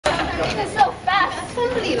This is so fast.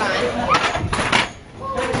 Assembly line.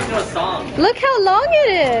 Look how long it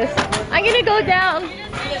is. I'm gonna go down.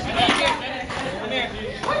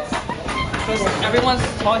 Everyone's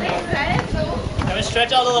talking. Can we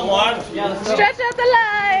stretch out a little more? Yeah, Stretch out the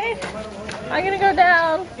line. I'm gonna go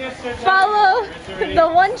down. Follow the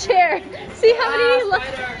one chair. See how many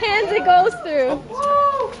hands it goes through.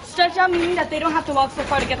 Stretch out meaning that they don't have to walk so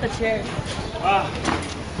far to get the chair.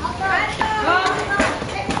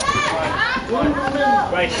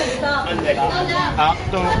 Right.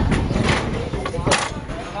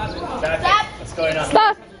 What's going on?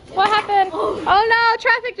 Stop. What happened? Oh no,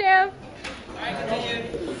 traffic jam.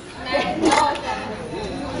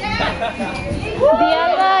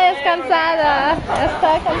 Diana es cansada.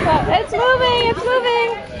 Está cansada. It's moving, it's moving.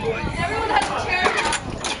 Everyone has a chair now.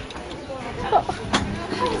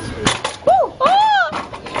 Oh!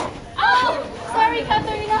 Oh! Sorry,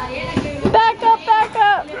 Katarina. Back up, back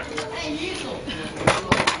up.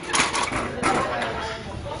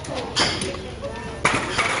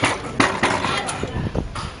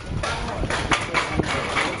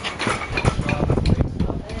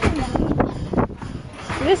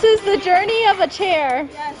 This is the journey of a chair.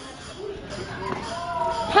 Yes.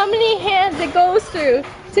 How many hands it goes through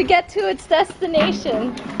to get to its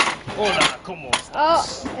destination. Hola, ¿cómo? Oh,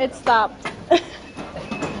 it stopped.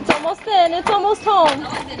 It's almost in. It's almost home.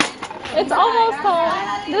 It's almost home.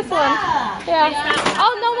 This one. Yeah.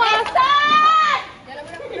 Oh, no more.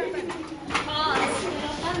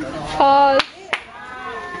 Pause.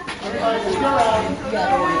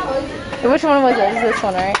 Which one was it? It's this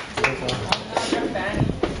one, right?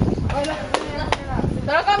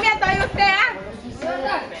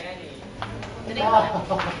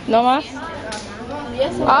 No más?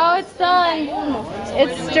 Oh, it's done.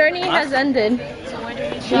 Its journey has ended.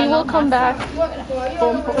 We will come back.